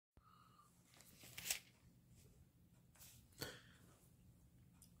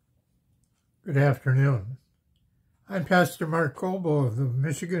Good afternoon. I'm Pastor Mark Kolbo of the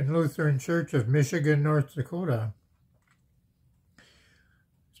Michigan Lutheran Church of Michigan, North Dakota.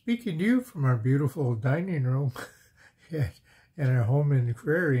 Speaking to you from our beautiful dining room in our home in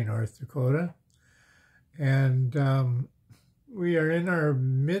Prairie, North Dakota. And we are in our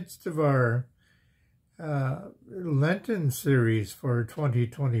midst of our Lenten series for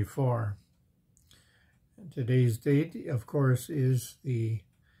 2024. And today's date, of course, is the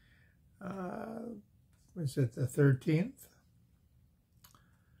was it the 13th?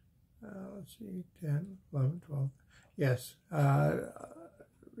 Let's see, 10, 11, 12. Yes,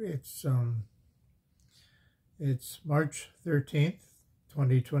 it's March 13th,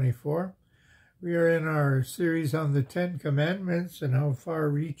 2024. We are in our series on the 10 Commandments and how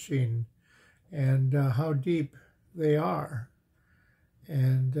far-reaching and how deep they are.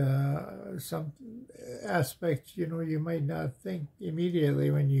 And some aspects, you might not think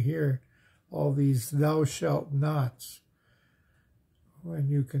immediately when you hear all these thou shalt nots, when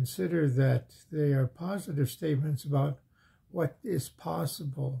you consider that they are positive statements about what is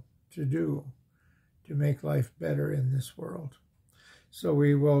possible to do to make life better in this world. So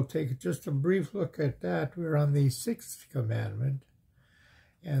we will take just a brief look at that. We're on the 6th commandment,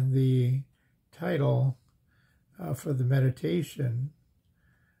 and the title for the meditation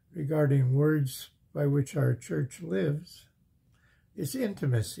regarding words by which our church lives is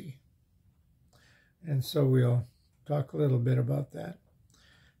intimacy. And so we'll talk a little bit about that.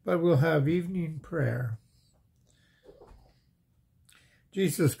 But we'll have evening prayer.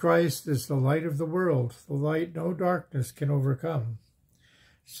 Jesus Christ is the light of the world, the light no darkness can overcome.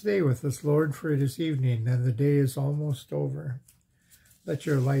 Stay with us, Lord, for it is evening, and the day is almost over. Let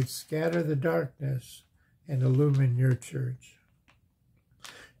your light scatter the darkness and illumine your church.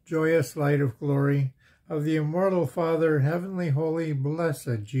 Joyous light of glory, of the immortal Father, heavenly, holy,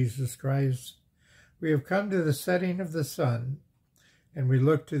 blessed Jesus Christ, we have come to the setting of the sun, and we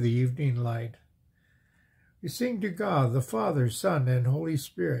look to the evening light. We sing to God, the Father, Son, and Holy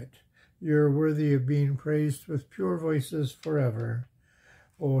Spirit. You are worthy of being praised with pure voices forever.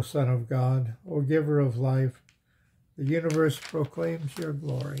 O Son of God, O Giver of life, the universe proclaims your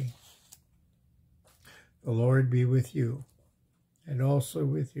glory. The Lord be with you, and also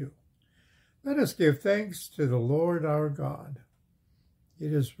with you. Let us give thanks to the Lord our God.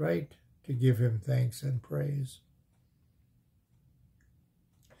 It is right to give him thanks and praise.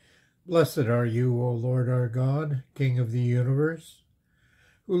 Blessed are you, O Lord our God, King of the universe,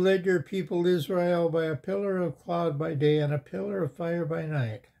 who led your people Israel by a pillar of cloud by day and a pillar of fire by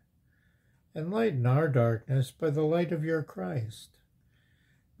night. Enlighten our darkness by the light of your Christ.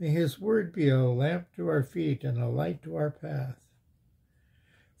 May his word be a lamp to our feet and a light to our path.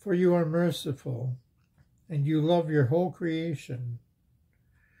 For you are merciful, and you love your whole creation.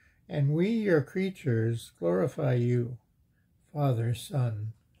 And we, your creatures, glorify you, Father,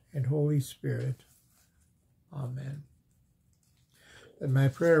 Son, and Holy Spirit. Amen. Let my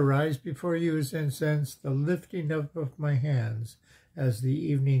prayer rise before you as incense, the lifting up of my hands as the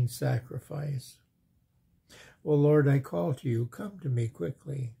evening sacrifice. O Lord, I call to you, come to me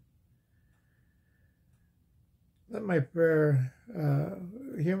quickly. Let my prayer,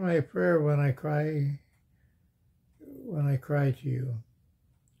 hear my prayer when I cry to you.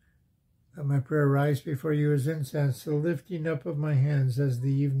 Let my prayer rise before you as incense, the lifting up of my hands as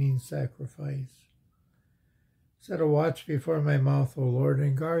the evening sacrifice. Set a watch before my mouth, O Lord,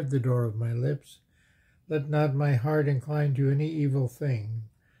 and guard the door of my lips. Let not my heart incline to any evil thing.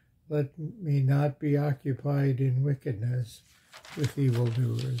 Let me not be occupied in wickedness with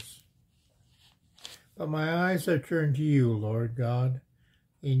evildoers. But my eyes are turned to you, Lord God.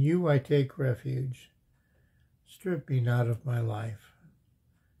 In you I take refuge. Strip me not of my life.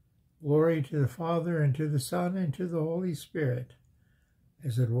 Glory to the Father, and to the Son, and to the Holy Spirit,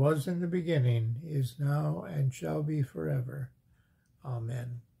 as it was in the beginning, is now, and shall be forever.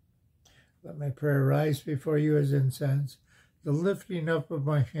 Amen. Let my prayer rise before you as incense, the lifting up of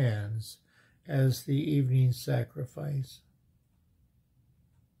my hands as the evening sacrifice.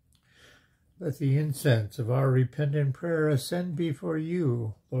 Let the incense of our repentant prayer ascend before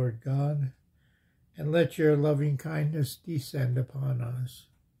you, Lord God, and let your loving kindness descend upon us,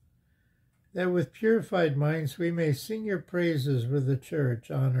 that with purified minds we may sing your praises with the church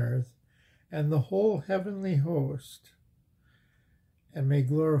on earth and the whole heavenly host, and may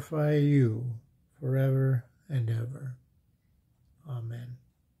glorify you forever and ever. Amen.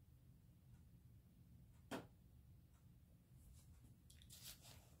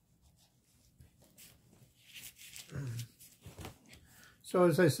 So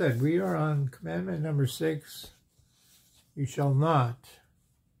as I said, we are on commandment number 6. You shall not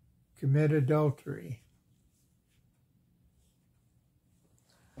commit adultery.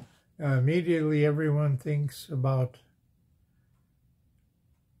 Now, immediately everyone thinks about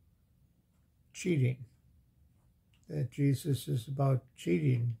cheating, that Jesus is about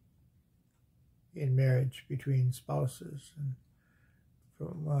cheating in marriage between spouses and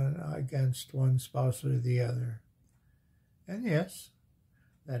from one against one spouse or the other. And yes,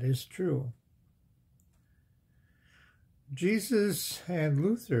 that is true. Jesus and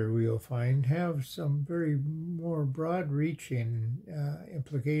Luther, we'll find, have some very more broad-reaching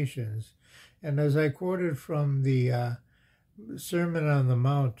implications. And as I quoted from the Sermon on the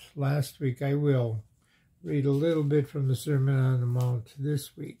Mount last week, I will read a little bit from the Sermon on the Mount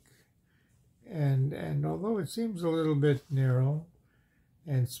this week. And although it seems a little bit narrow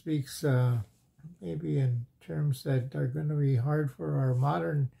and speaks maybe in terms that are going to be hard for our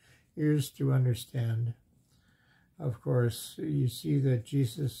modern ears to understand, of course, you see that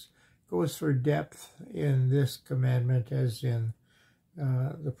Jesus goes for depth in this commandment as in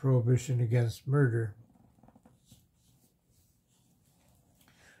the prohibition against murder.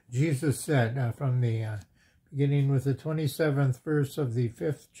 Jesus said, from the beginning with the 27th verse of the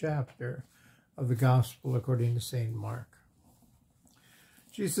 5th chapter of the Gospel according to St. Mark.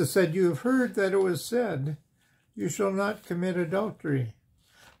 Jesus said, "You have heard that it was said, 'You shall not commit adultery.'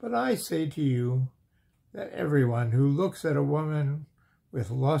 But I say to you that everyone who looks at a woman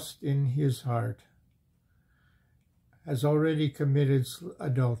with lust in his heart has already committed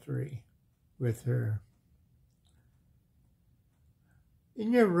adultery with her.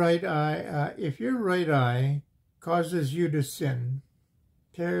 In your right eye, if your right eye causes you to sin,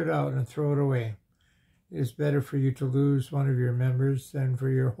 tear it out and throw it away. It is better for you to lose one of your members than for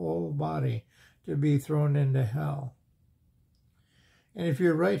your whole body to be thrown into hell. And if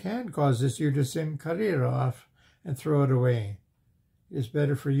your right hand causes you to sin, cut it off and throw it away. It is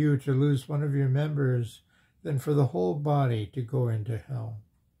better for you to lose one of your members than for the whole body to go into hell.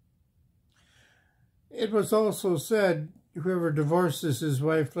 It was also said, 'Whoever divorces his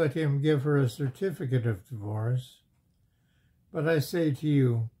wife, let him give her a certificate of divorce.' But I say to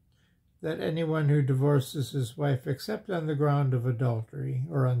you that anyone who divorces his wife except on the ground of adultery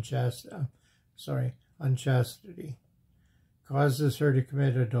or unchastity, causes her to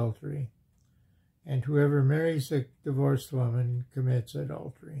commit adultery, and whoever marries a divorced woman commits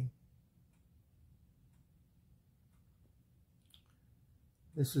adultery."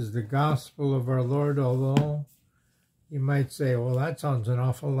 This is the gospel of our Lord, although you might say, well, that sounds an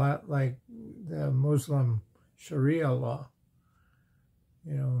awful lot like the Muslim Sharia law,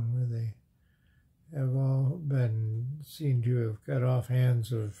 where they have all been seen to have cut off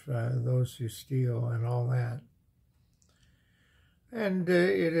hands of those who steal and all that. And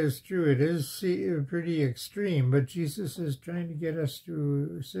it is true, it is pretty extreme, but Jesus is trying to get us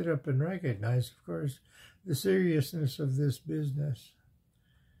to sit up and recognize, of course, the seriousness of this business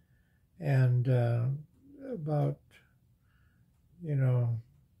and about,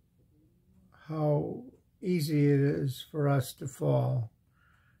 how easy it is for us to fall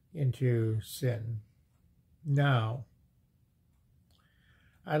into sin. Now,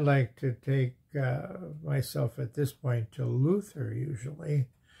 I like to take myself at this point to Luther, usually,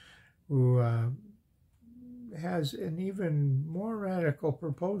 who has an even more radical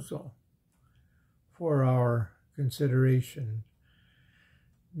proposal for our consideration.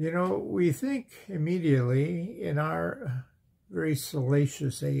 We think immediately in our very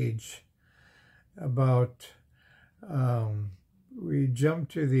salacious age about, we jump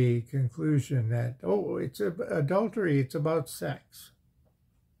to the conclusion that, it's adultery, it's about sex.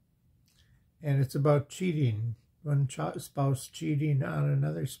 And it's about cheating, one spouse cheating on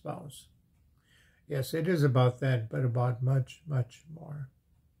another spouse. Yes, it is about that, but about much, much more.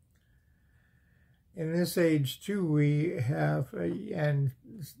 In this age, too, we have, and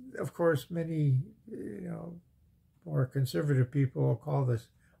of course, many, more conservative people will call this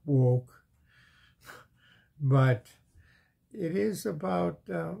woke, but it is about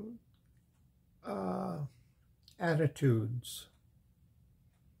attitudes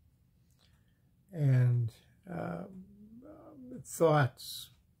and thoughts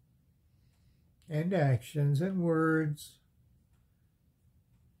and actions and words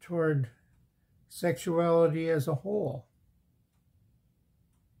toward sexuality as a whole.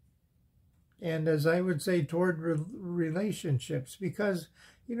 And as I would say, toward relationships, because,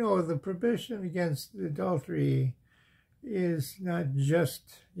 the prohibition against adultery is not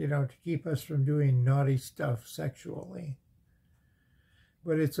just, to keep us from doing naughty stuff sexually,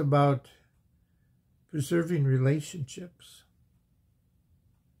 but it's about preserving relationships,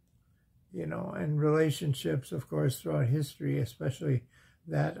 and relationships, of course, throughout history, especially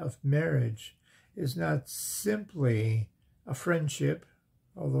that of marriage is not simply a friendship,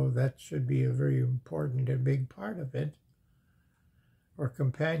 although that should be a very important and big part of it, or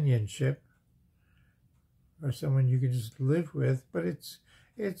companionship, or someone you can just live with, but it's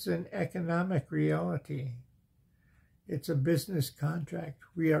an economic reality. It's a business contract.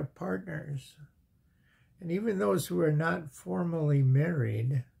 We are partners. And even those who are not formally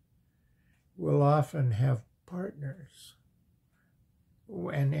married will often have partners.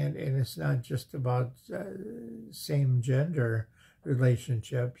 And it's not just about same gender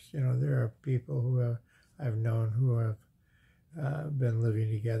relationships. You know, there are people who I've known who have been living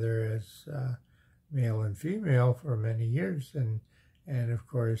together as male and female for many years, and of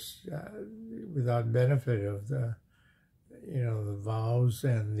course without benefit of the vows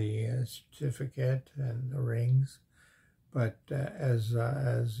and the certificate and the rings, but as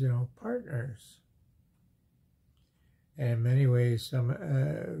partners. And in many ways,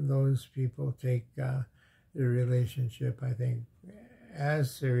 those people take their relationship, I think,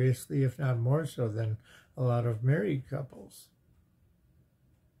 as seriously, if not more so, than a lot of married couples.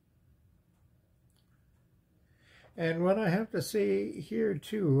 And what I have to say here,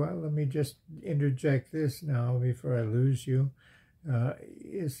 too, let me just interject this now before I lose you.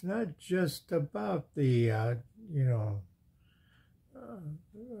 It's not just about the,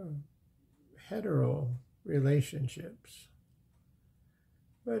 hetero relationships,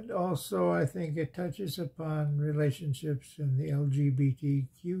 but also I think it touches upon relationships in the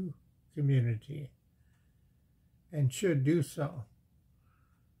LGBTQ community, and should do so.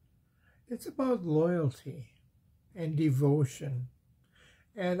 It's about loyalty and devotion,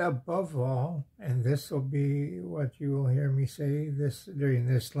 and above all, and this will be what you will hear me say this during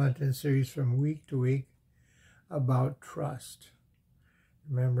this Lenten series from week to week, about trust.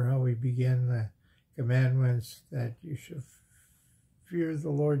 Remember how we begin the commandments that you should fear the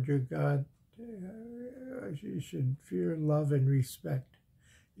Lord your God. You should fear, love, and respect.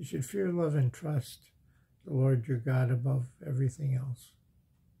 You should fear, love, and trust the Lord your God above everything else.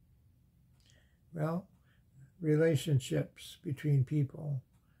 Well, relationships between people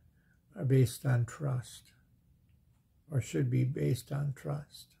are based on trust, or should be based on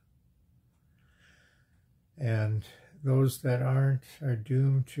trust. And those that aren't are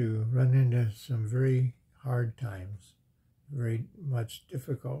doomed to run into some very hard times, very much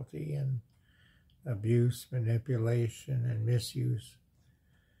difficulty and abuse, manipulation, and misuse.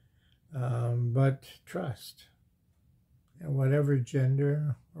 But trust, and whatever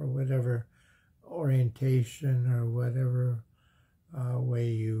gender or whatever orientation or whatever way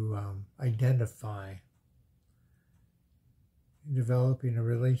you identify, developing a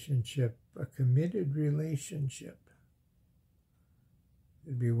relationship, a committed relationship,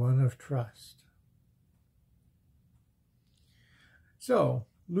 it'd be one of trust. So,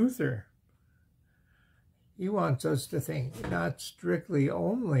 Luther, he wants us to think not strictly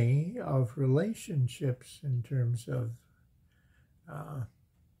only of relationships in terms of,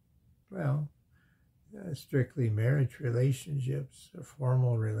 strictly marriage relationships or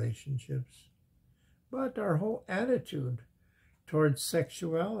formal relationships, but our whole attitude towards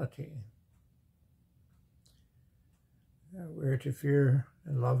sexuality. We're to fear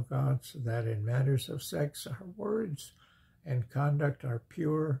and love God so that in matters of sex our words and conduct are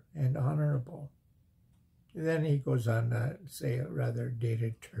pure and honorable. And then he goes on to say a rather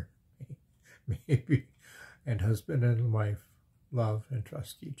dated term, maybe, and husband and wife love and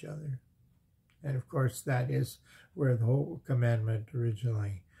trust each other. And of course that is where the whole commandment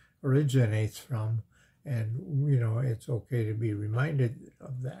originally originates from, and it's okay to be reminded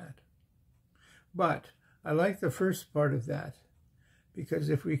of that. But I like the first part of that, because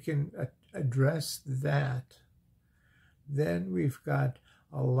if we can address that, then we've got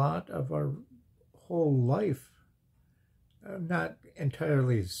a lot of our whole life not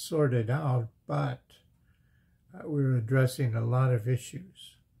entirely sorted out, but we're addressing a lot of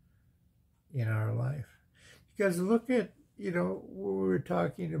issues in our life. Because look at, we're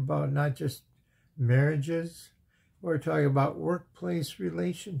talking about not just marriages, we're talking about workplace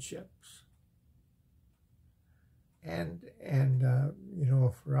relationships. And I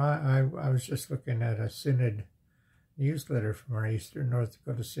was just looking at a synod newsletter from our Eastern North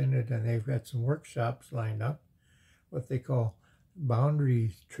Dakota Synod, and they've got some workshops lined up, what they call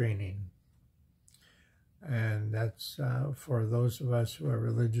boundary training. And that's for those of us who are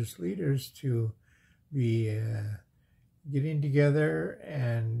religious leaders to be getting together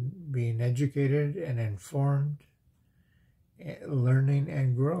and being educated and informed, learning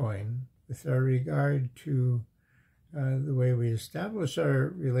and growing with our regard to the way we establish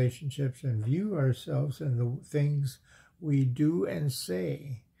our relationships and view ourselves and the things we do and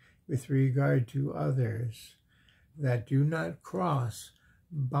say with regard to others that do not cross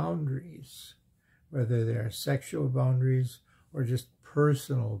boundaries, whether they're sexual boundaries or just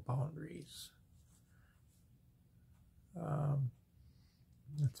personal boundaries.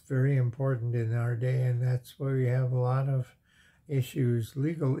 It's very important in our day, and that's why we have a lot of issues,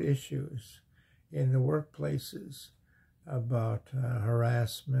 legal issues in the workplaces about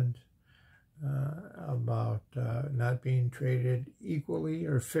harassment, about not being treated equally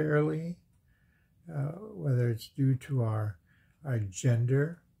or fairly, whether it's due to our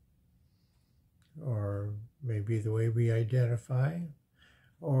gender or maybe the way we identify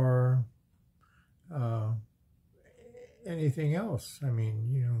or anything else. I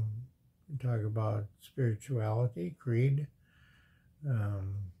mean, you know, we talk about spirituality, creed, not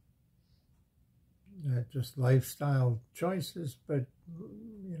just lifestyle choices, but,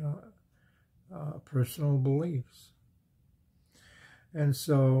 you know, personal beliefs. And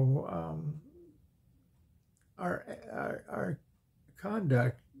so our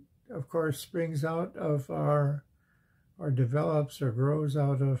conduct, of course, springs out of or develops or grows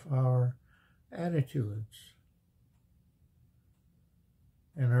out of our attitudes.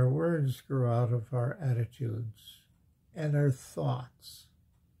 And our words grow out of our attitudes and our thoughts.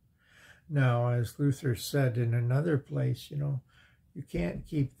 Now, as Luther said in another place, you know, you can't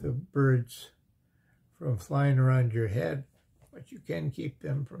keep the birds from flying around your head, but you can keep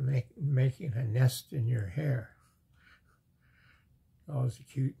them from making a nest in your hair. Always a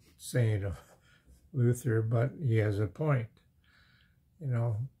cute saying of Luther, but he has a point. You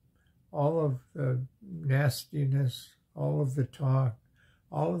know, all of the nastiness, all of the talk,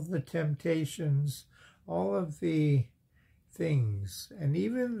 all of the temptations, all of the things, and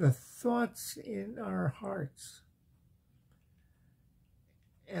even the thoughts in our hearts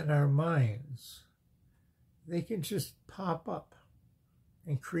and our minds, they can just pop up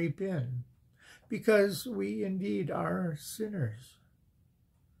and creep in because we indeed are sinners.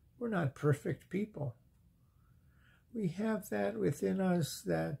 We're not perfect people. We have that within us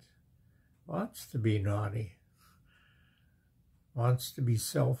that wants to be naughty, wants to be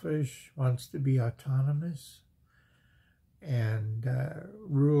selfish, wants to be autonomous, and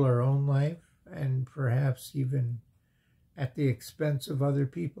rule our own life, and perhaps even at the expense of other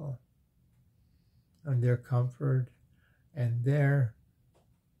people and their comfort and their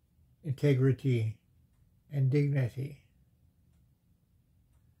integrity and dignity.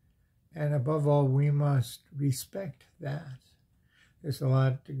 And above all, we must respect that. There's a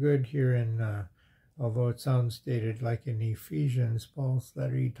lot of good here in although it sounds dated like in Ephesians, Paul's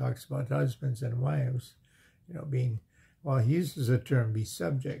letter, he talks about husbands and wives, you know, being, well, he uses the term be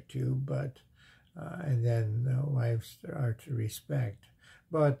subject to, but, and then wives are to respect.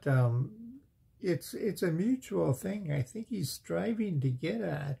 But it's a mutual thing. I think he's striving to get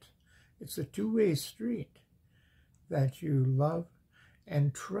at. It's a two-way street, that you love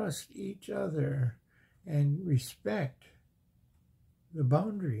and trust each other and respect the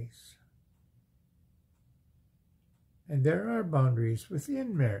boundaries. And there are boundaries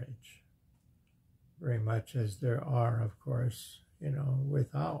within marriage, very much as there are, of course, you know,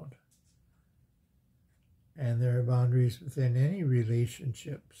 without. And there are boundaries within any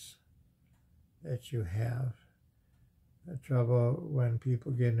relationships that you have. The trouble, when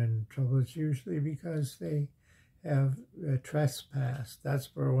people get in trouble, it's usually because they have trespassed. That's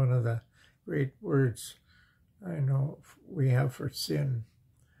where one of the great words I know we have for sin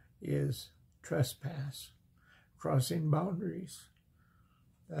is trespass. Crossing boundaries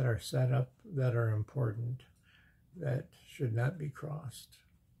that are set up, that are important, that should not be crossed.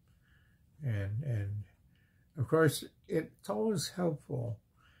 And of course, it's always helpful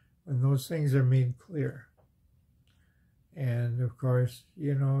when those things are made clear. And of course,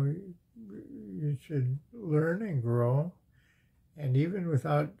 you know, you should learn and grow, and even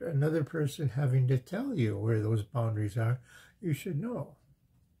without another person having to tell you where those boundaries are, you should know.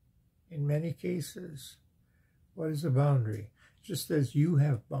 In many cases, what is a boundary? Just as you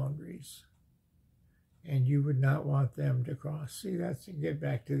have boundaries, and you would not want them to cross. See, that's to get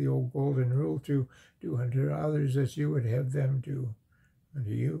back to the old golden rule, to do unto others as you would have them do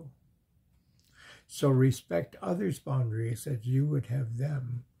unto you. So respect others' boundaries as you would have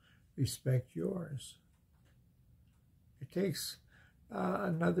them respect yours. It takes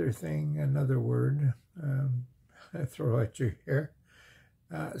another thing, another word, I throw at you here,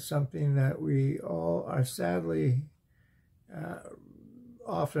 something that we all are sadly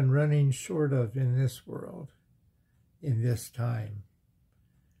often running short of in this world, in this time.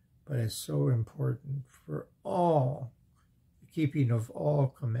 But it's so important for all, the keeping of all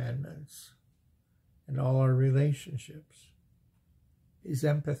commandments. and all our relationships is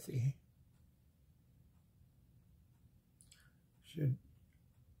empathy. Should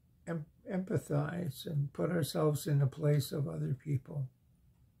empathize and put ourselves in the place of other people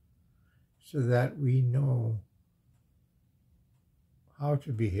so that we know how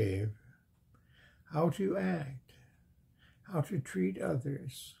to behave, how to act, how to treat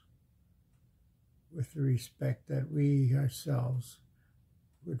others with the respect that we ourselves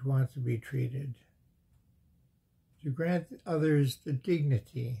would want to be treated, to grant others the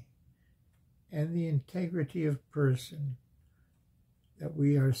dignity and the integrity of person that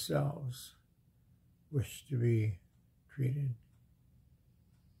we ourselves wish to be treated.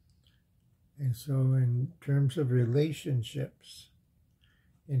 And so in terms of relationships,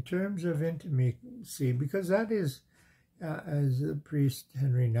 in terms of intimacy, because that is, as the priest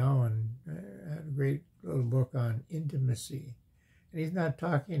Henry Nouwen had a great little book on intimacy, and he's not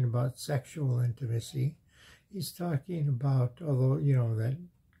talking about sexual intimacy, he's talking about, although, that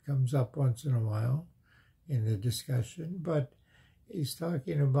comes up once in a while in the discussion, but he's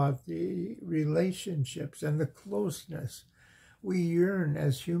talking about the relationships and the closeness. We yearn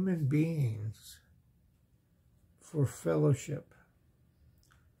as human beings for fellowship,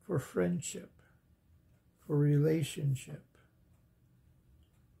 for friendship, for relationship,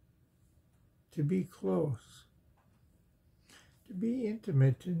 to be close, to be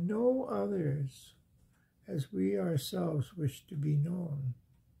intimate, to know others as we ourselves wish to be known.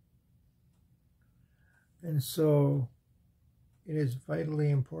 And so it is vitally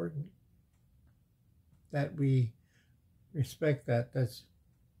important that we respect that. That's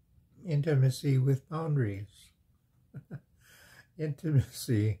intimacy with boundaries.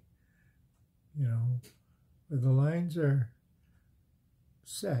 Intimacy, where the lines are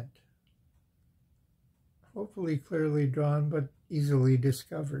set, hopefully clearly drawn, but easily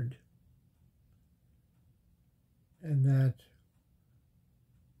discovered. And that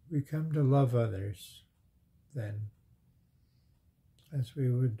we come to love others then, as we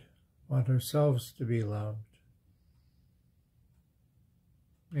would want ourselves to be loved,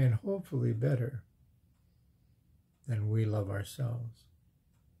 and hopefully better than we love ourselves.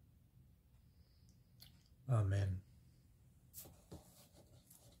 Amen.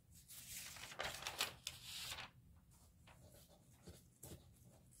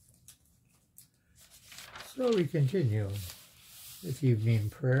 So we continue with evening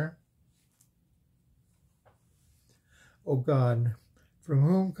prayer. O God, from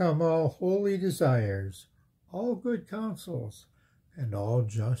whom come all holy desires, all good counsels, and all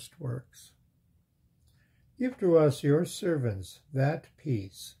just works, give to us, your servants, that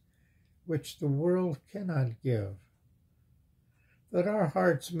peace which the world cannot give, that our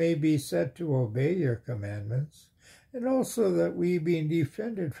hearts may be set to obey your commandments, and also that we, being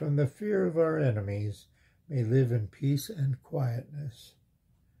defended from the fear of our enemies, may live in peace and quietness.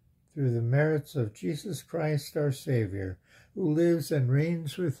 Through the merits of Jesus Christ, our Savior, who lives and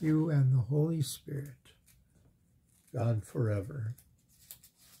reigns with you and the Holy Spirit, God forever.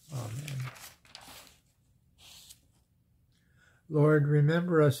 Amen. Lord,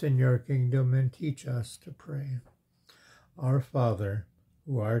 remember us in your kingdom and teach us to pray. Our Father,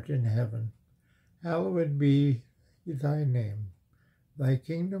 who art in heaven, hallowed be thy name. Thy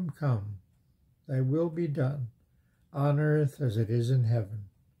kingdom come, thy will be done, on earth as it is in heaven.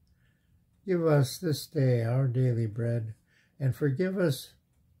 Give us this day our daily bread, and forgive us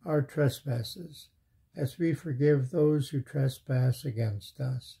our trespasses, as we forgive those who trespass against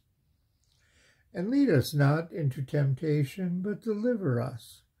us. And lead us not into temptation, but deliver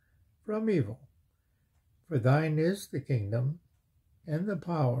us from evil. For thine is the kingdom, and the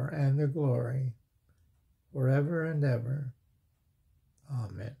power, and the glory, forever and ever.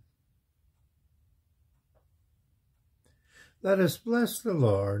 Amen. Let us bless the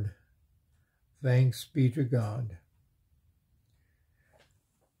Lord. Thanks be to God.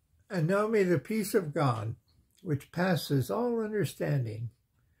 And now may the peace of God, which passes all understanding,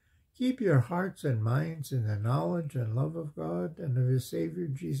 keep your hearts and minds in the knowledge and love of God and of his Savior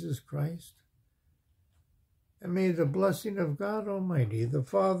Jesus Christ. And may the blessing of God Almighty, the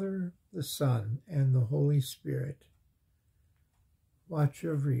Father, the Son, and the Holy Spirit watch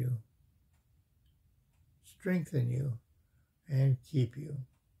over you, strengthen you, and keep you,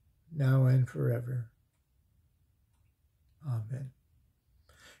 now and forever. Amen.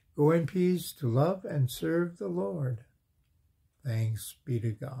 Go in peace to love and serve the Lord. Thanks be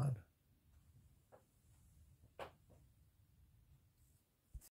to God.